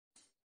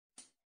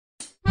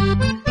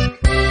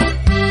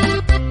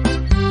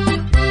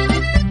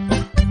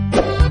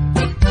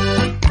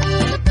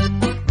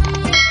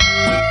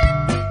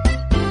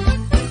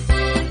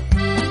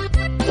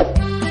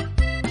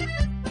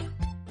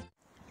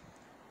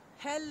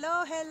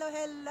Hello, hello,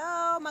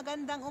 hello!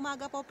 Magandang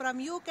umaga po from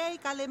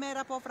UK,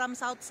 Calimera po from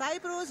South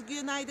Cyprus,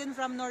 Gunaiden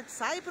from North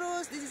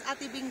Cyprus. This is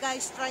Ate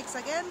Bingay strikes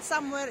again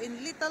somewhere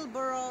in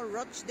Littleborough,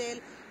 Rochdale,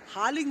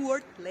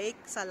 Hollingsworth Lake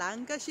sa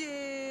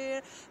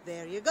Lancashire.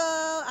 There you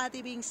go,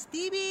 Ate Bing's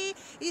TV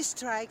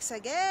strikes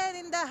again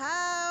in the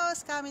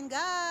house. Come in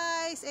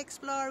guys,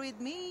 explore with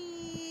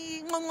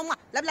me.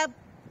 Love, love!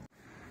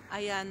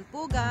 Ayan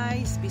po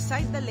guys,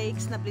 beside the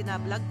lakes na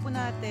binablog po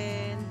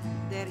natin,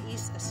 there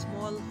is a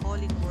small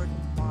Hollingsworth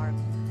Park.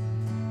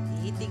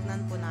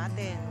 Itignan po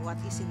natin what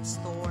is in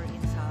store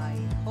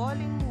inside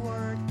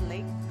Hollingsworth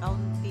Lake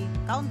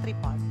Country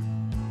Park.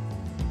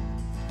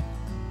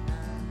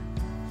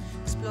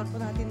 Explore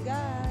po natin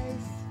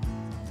guys.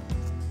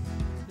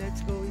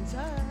 Let's go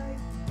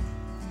inside.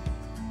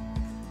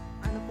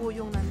 Ano po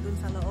yung nandun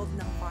sa loob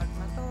ng park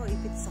na to? If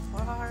it's a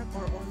park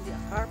or only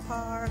a car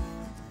park.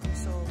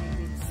 So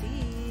we will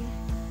see.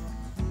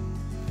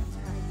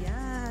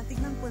 Ayan,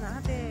 tignan po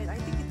natin. I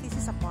think this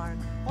is a park.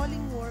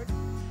 Hollingsworth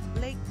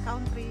Lake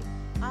Country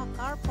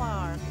car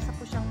park. Isa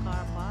po siyang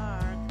car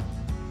park.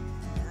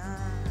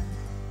 Ayan.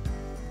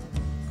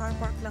 Car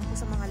park lang po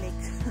sa mga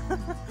lake.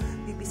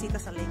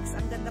 Bibisita sa lakes.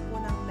 Ang ganda po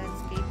ng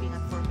landscaping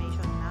at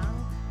formation ng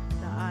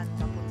daan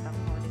papuntang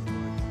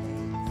Hollingsworth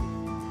Lake.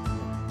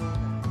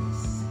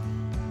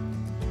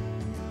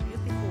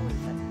 Beautiful.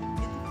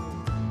 Beautiful.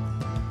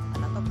 A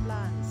lot of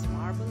plants.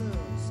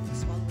 Marvelous.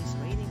 It's always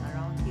raining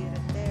around here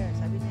and there.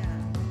 Sabi niya,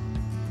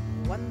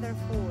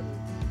 wonderful.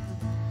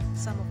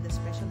 Some of the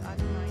special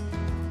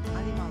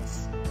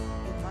animals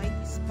you might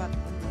spot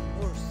on the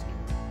moors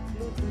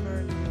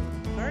include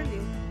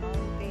curlew,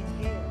 mountain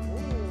hare,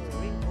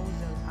 ring owl,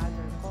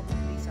 other common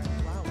lizard,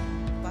 wow,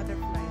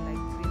 butterfly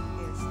like green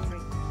hair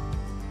string.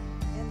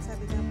 And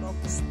sabi niya, bog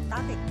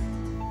static.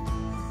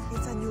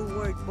 It's a new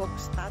word, bog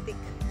static.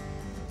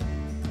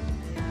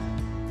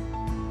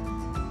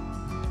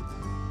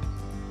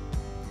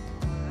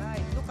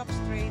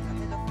 Straight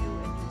ahead of you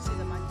and you'll see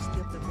the majesty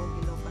of the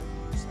boggy local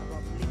moors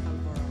above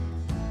Littleborough.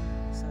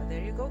 So there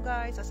you go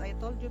guys, as I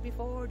told you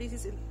before, this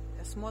is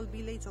a small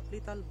village of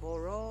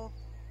Littleborough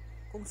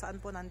kung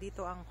saan po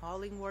nandito ang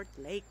Hollingsworth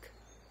Lake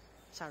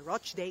sa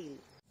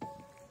Rochdale.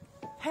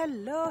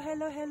 Hello,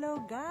 hello,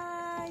 hello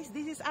guys,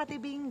 this is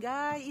Ate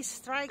Bingay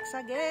strikes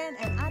again,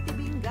 and Ate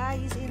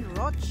Bingay is in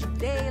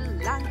Rochdale,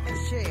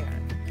 Lancashire.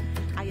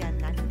 Ayan,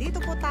 nandito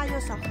po tayo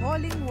sa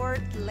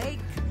Hollingsworth Lake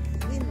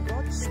in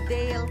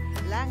Rochdale,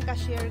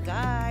 Lancashire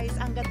guys.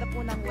 Ang ganda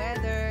po ng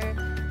weather.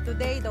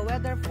 Today the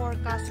weather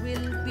forecast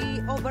will be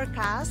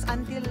overcast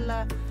until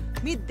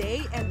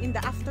midday, and in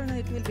the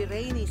afternoon it will be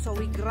rainy. So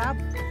we grab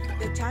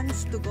the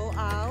chance to go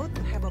out,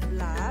 have a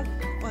vlog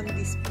on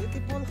this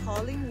beautiful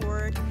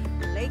Hollingsworth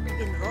Lake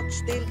in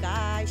Rochdale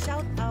guys.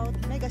 Shout out,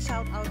 mega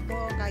shout out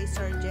po kay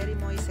Sir Jerry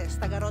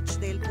Moises. Taga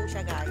Rochdale po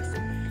siya guys.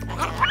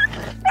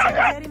 Sir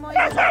Jerry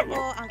Moises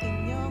po ang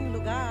inyong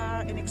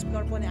lugar and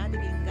explore po ni Ate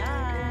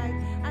Bingay.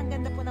 Ang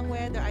ganda po ng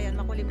weather. Ayan,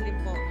 makulimlim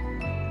po.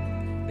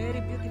 Very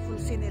beautiful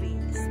scenery.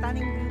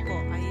 Stunning view po.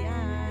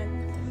 Ayan.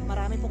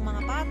 Marami pong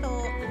mga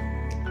pato.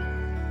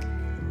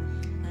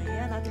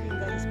 Ayan, Ate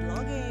Bingay is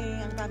vlogging.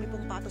 Ang dami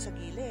pong pato sa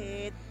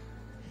gilid.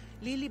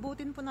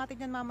 Lilibutin po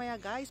natin yan mamaya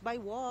guys by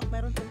walk.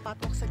 Meron pong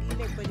patwalk sa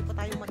gilid. Pwede po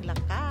tayong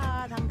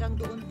maglakad hanggang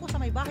doon po sa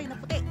may bahay na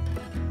puti.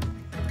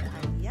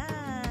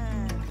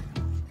 Ayan.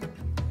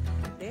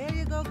 There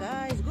you go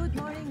guys. Good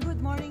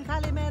morning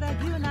Calimera,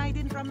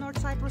 Gunaiden from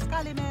North Cyprus,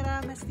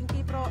 Calimera, Mesting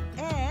Kipro,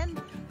 and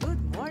good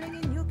morning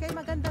in UK.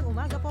 Magandang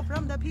umaga po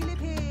from the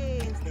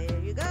Philippines. There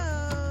you go.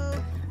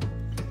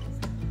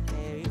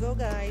 There you go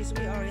guys.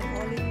 We are in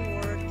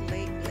Hollingsworth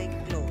Lake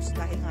closed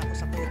dahil nga po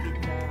sa COVID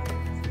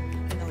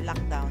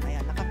lockdown.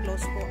 Ayan,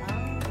 naka-close po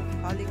ang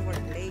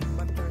Hollingsworth Lake,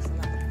 but there's a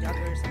lot of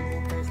joggers and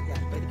walkers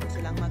dyan. Pwede po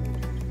silang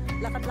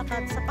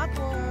maglakad-lakad sa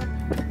patwalk.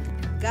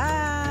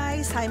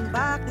 Guys, I'm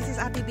back. This is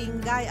Ate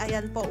Bingay.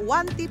 Ayan po,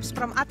 one tips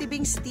from Ate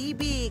Bing's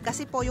TV.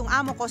 Kasi po yung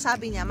amo ko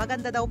sabi niya,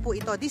 maganda daw po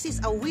ito. This is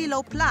a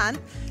willow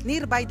plant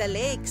nearby the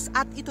lakes.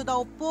 At ito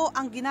daw po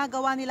ang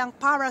ginagawa nilang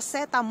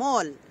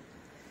paracetamol.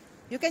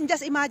 You can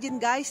just imagine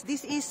guys,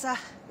 this is,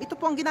 ito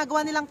po ang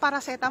ginagawa nilang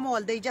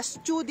paracetamol. They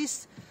just chew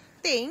this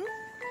thing.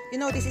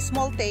 You know, this is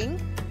small thing.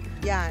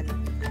 Yan.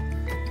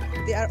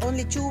 They are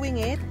only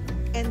chewing it.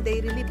 And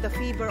they relieve the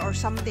fever or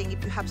something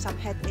if you have some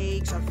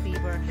headaches or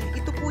fever.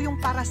 Ito po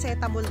yung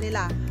paracetamol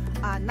nila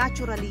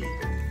naturally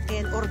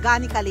and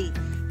organically,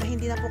 na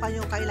hindi na po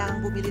kayo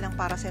kailangang bumili ng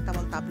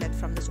paracetamol tablet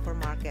from the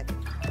supermarket.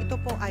 Ito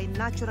po ay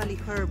naturally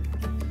herb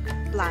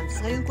plants.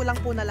 Ngayon ko lang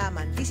po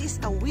nalaman, this is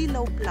a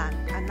willow plant,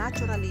 a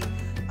naturally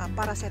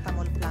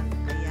paracetamol plant.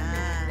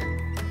 Ayan.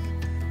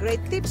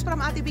 Great tips from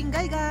Ate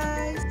Bingay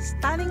guys.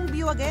 Stunning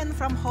view again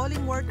from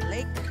Hollingsworth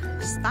Lake.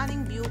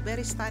 Stunning view,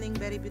 very stunning,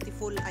 very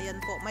beautiful.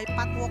 Ayan po, may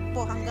patwalk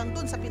po hanggang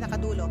dun sa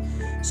pinakadulo.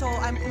 So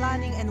I'm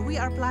planning and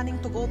we are planning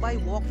to go by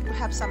walk to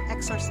have some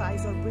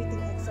exercise or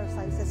breathing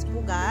exercises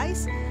po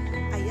guys.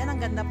 Ayan,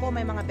 ang ganda po,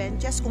 may mga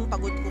benches kung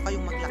pagod po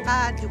kayong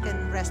maglakad, you can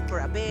rest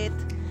for a bit.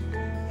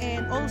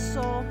 And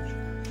also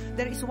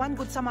There is one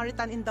good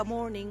Samaritan in the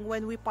morning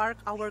when we park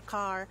our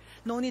car.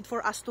 No need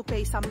for us to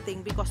pay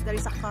something because there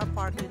is a car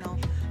park, you know,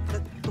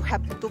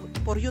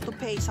 for you to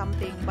pay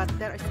something. But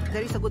there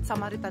is a good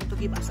Samaritan to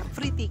give us a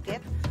free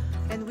ticket,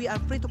 and we are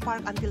free to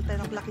park until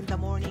 10 o'clock in the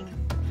morning.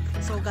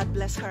 So God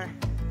bless her.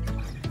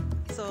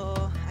 So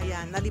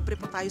ayan, nalibre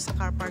po tayo sa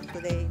car park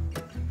today.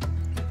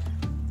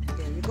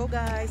 There you go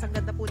guys. Ang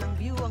ganda po ng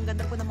view, ang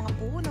ganda po ng mga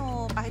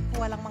puno kahit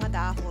po walang mga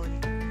dahon.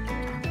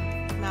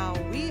 Now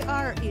we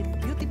are in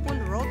beautiful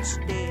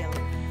Rochdale,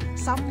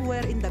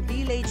 somewhere in the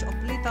village of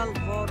Little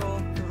Boro,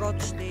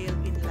 Rochdale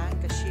in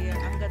Lancashire.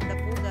 Ang ganda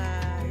po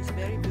guys,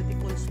 very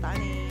beautiful,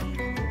 stunning.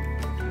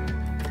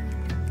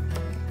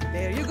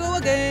 There you go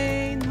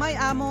again. My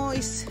amo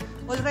is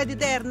already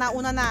there,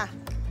 nauna na.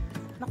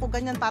 Naku,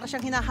 ganyan, para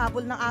siyang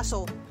hinahabol ng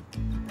aso.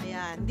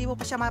 Ayan, hindi mo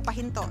pa siya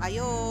mapahinto.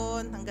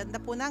 Ayun, ang ganda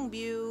po ng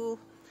view.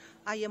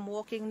 I am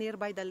walking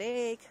nearby the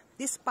lake.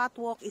 This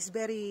pathwalk is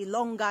very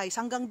long guys.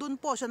 Hanggang dun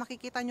po. So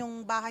nakikita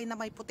nyong bahay na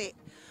may puti.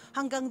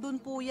 Hanggang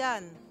dun po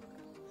yan.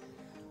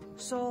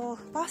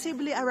 So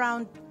possibly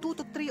around 2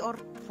 to 3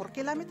 or 4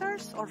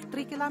 kilometers or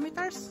 3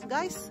 kilometers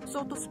guys,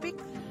 so to speak.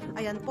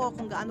 Ayan po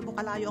kung gaano po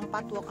kalayo ang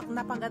pathwalk. Ang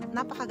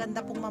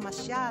napakaganda pong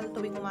mamasyal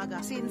tuwing umaga.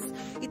 Since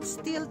it's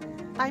still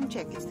time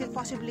check, it's still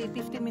possibly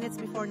 15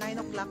 minutes before 9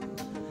 o'clock.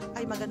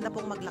 Ay maganda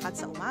pong maglakad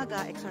sa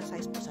umaga,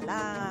 exercise po sa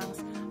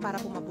lungs, para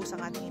po mabus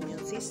ang ating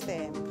immune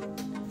system.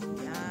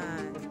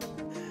 Yan.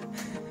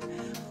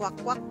 Kwak,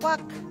 kwak,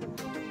 kwak.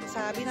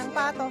 Sabi ng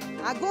pato,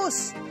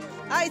 goose!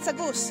 It's a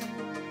goose.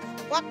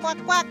 Kwak, kwak,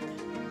 kwak.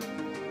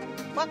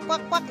 Kwak,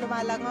 kwak, kwak.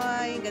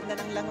 Lumalangoy. Ganda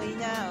ng langoy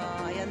niya.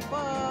 Oh, ayan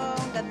po.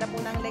 Ganda po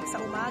ng leg sa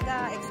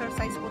umaga.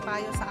 Exercise po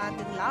tayo sa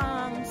ating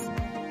lungs.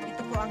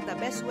 Ito po ang the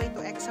best way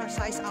to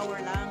exercise our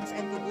lungs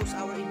and to boost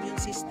our immune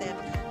system.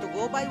 To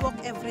go by walk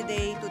every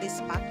day to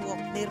this pathwalk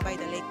nearby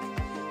the lake.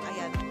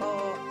 Ayan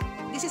po.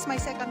 This is my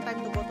second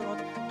time to go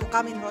to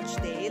come in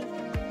Rochdale.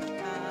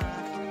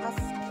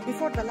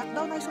 Before the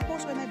lockdown, I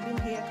suppose, when I've been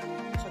here.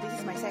 So this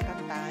is my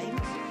second time.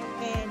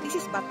 And this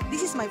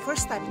is my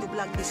first time to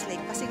vlog this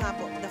lake. Kasi nga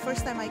po, the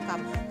first time I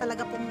come,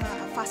 talaga pong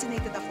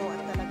fascinated ako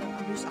at talagang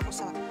amused ako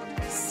sa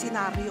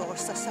scenario or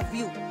sa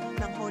view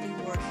ng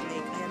Hollingsworth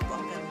Lake. Ayan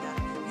po ang ganda.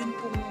 Yun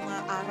pong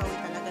araw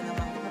talaga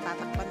namang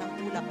natatakpan ng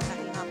ulap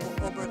dahil nga po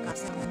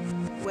overcast ang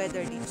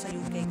weather dito sa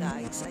UK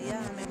guys.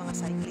 Ayan, may mga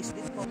cyclists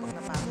din po pag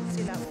napagod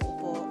sila.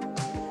 Uupo.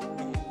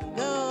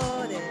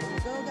 There you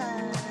go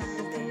guys.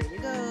 There you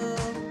go.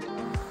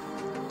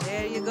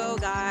 There you go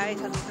guys.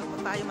 Nandito po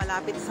tayo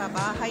malapit sa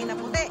bahay na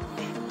puti.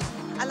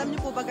 Alam niyo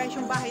po ba guys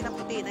yung bahay na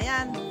puti na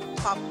yan?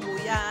 Pub po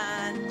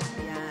yan.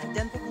 Ayan.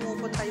 Diyan po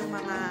pumupunta yung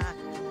mga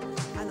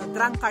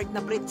drunkard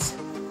na Brits.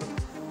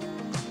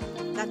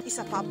 That is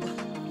a pub.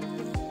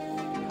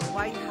 A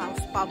White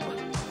House pub.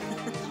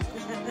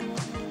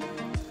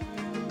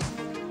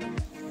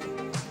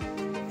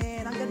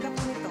 And ang ganda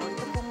po nito.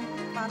 Ito pong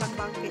parang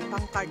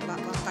bankard ba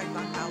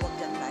ang tawag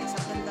dyan guys.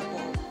 Ang ganda po.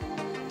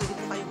 Pwede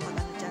po kayong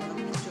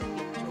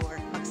mag-picture,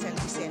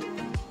 mag-selfie.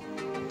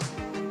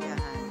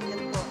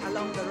 Yan po,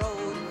 along the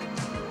road.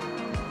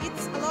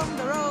 It's along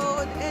the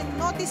road. And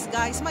notice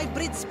guys, may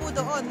bridge po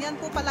doon. Yan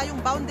po pala yung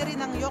boundary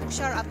ng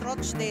Yorkshire at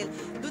Rochdale.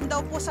 Doon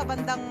daw po sa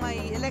bandang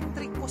may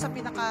electric po sa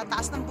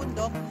pinakataas ng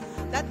bundok.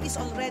 That is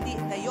already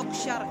the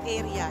Yorkshire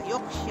area.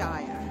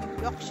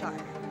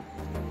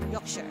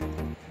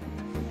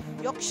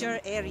 Yorkshire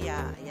area.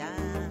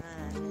 Ayan.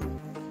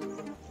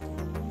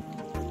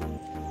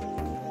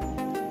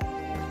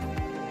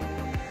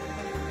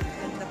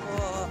 Ganda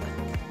po.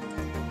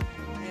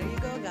 There you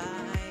go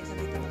guys.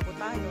 Nandito na po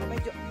tayo.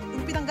 Medyo,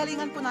 yung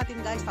pinanggalingan po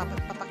natin guys,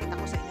 papakita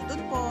ko sa inyo.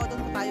 Doon po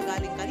tayo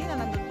galing kanina.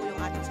 Nandun po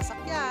yung ating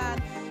sasakyan.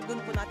 Doon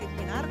po natin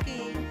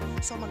pinarking.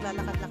 So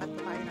maglalakad-lakad po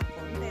tayo ng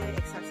konti.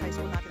 Exercise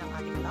po natin ang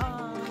ating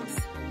lungs.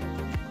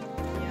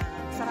 Ayan.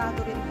 Sarado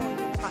rin po.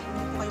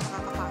 Hindi po kayo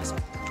makakapasok.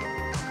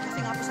 Kasi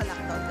nga po sa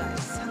lockdown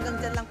guys. Hanggang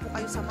dyan lang po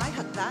kayo sa may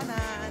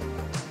hagdanan.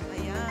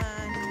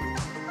 Ayan.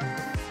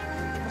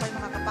 Hindi po kayo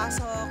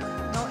makakapasok.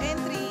 No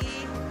entry.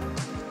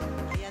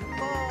 Ayan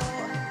po.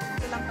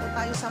 Dito lang po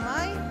tayo sa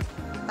may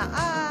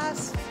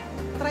taas.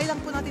 Try lang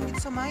po natin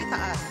dito sa may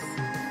taas.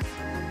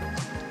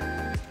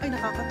 Ay,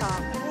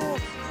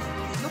 nakakatakot.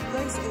 Look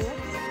guys, oh.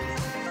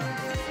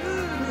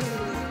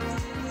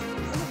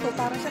 Ano to?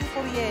 Parang siyang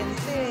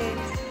kuryente.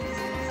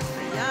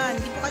 Ayan,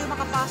 hindi po kayo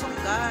makapasok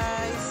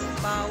guys.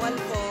 Bawal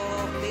po.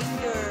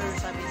 Danger,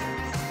 sabi niya.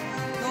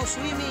 No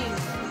swimming.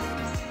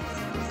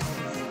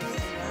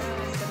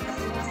 Ayan, ganda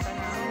po ng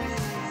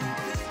tanawin.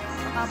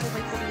 Baka po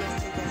may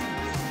kuryente dyan.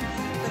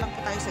 Dito lang po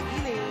tayo sa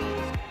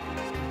gilid.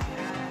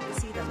 Ayan, to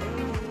see the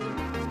lake.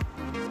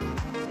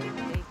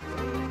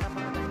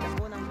 Napakaganda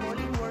po ng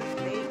Hollingsworth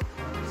Lake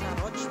sa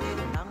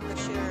Rochdale,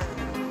 Lancashire.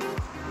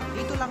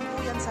 Dito lang po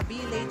yan sa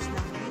village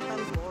ng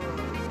Little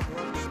Boro,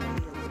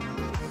 Rochdale.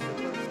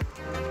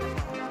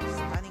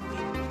 Stunning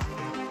view.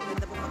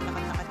 Ganda po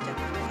maglakad-lakad dyan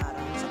ng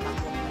araw sa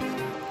pathwalk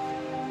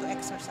to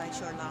exercise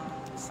your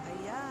lungs.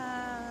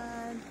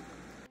 Ayan.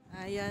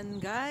 Ayan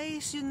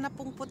guys, yun na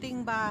pong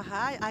puting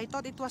bahay. I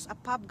thought it was a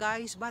pub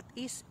guys, but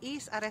is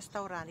a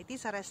restaurant. It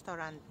is a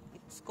restaurant.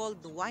 It's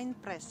called Wine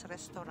Press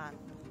Restaurant.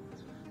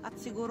 At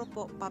siguro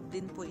po, pub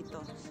din po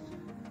ito.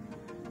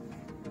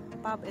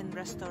 Pub and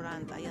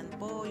restaurant. Ayan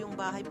po, yung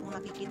bahay pong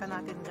nakikita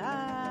natin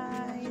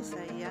guys.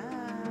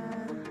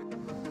 Ayan.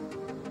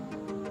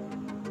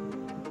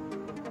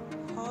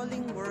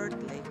 Hollingsworth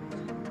Lake.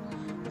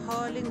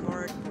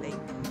 Hollingsworth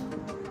Lake.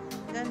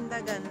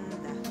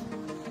 Ganda-ganda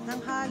ng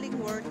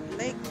Hollingsworth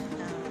Lake.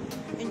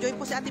 Enjoy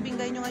po si Ate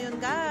Bingay nyo ngayon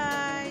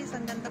guys.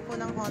 Ang ganda po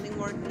ng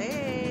Hollingsworth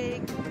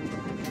Lake.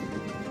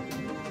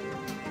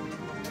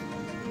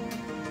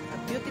 A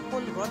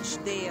beautiful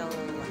Rochdale.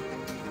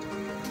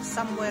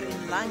 Somewhere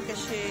in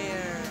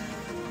Lancashire.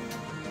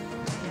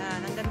 Ayan,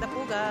 ang ganda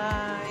po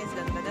guys.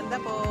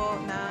 Ganda-ganda po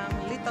ng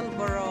Little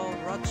Borough,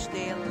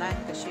 Rochdale,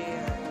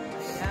 Lancashire.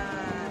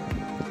 Ayan.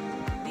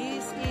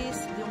 This is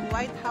yung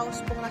White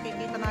House pong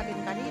nakikita natin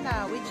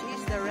kanina, which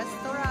is the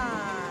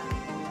restaurant.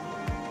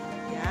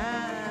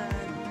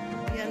 Yan.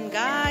 Yan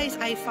guys,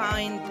 I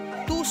find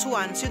 2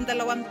 swans. Yung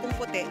dalawang pong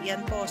puti,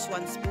 yan po,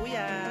 swans po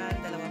yan.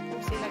 Dalawa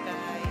po sila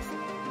guys.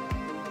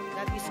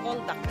 That is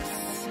all ducks.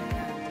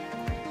 Ayan.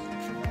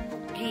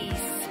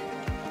 Geese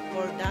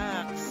or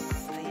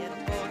ducks. Ayan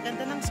po.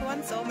 Ganda ng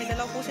swans. Oh, may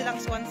dalawa po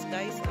silang swans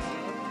guys.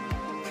 Oh.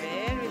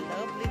 Very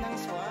lovely ng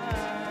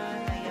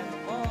swan. Ayan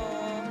po.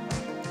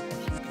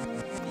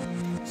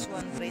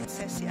 Swan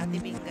princess si Ate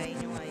Bingay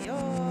nyo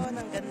ngayon.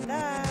 Ang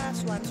ganda.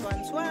 Swan,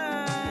 swan,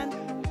 swan.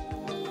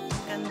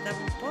 Ganda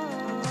po.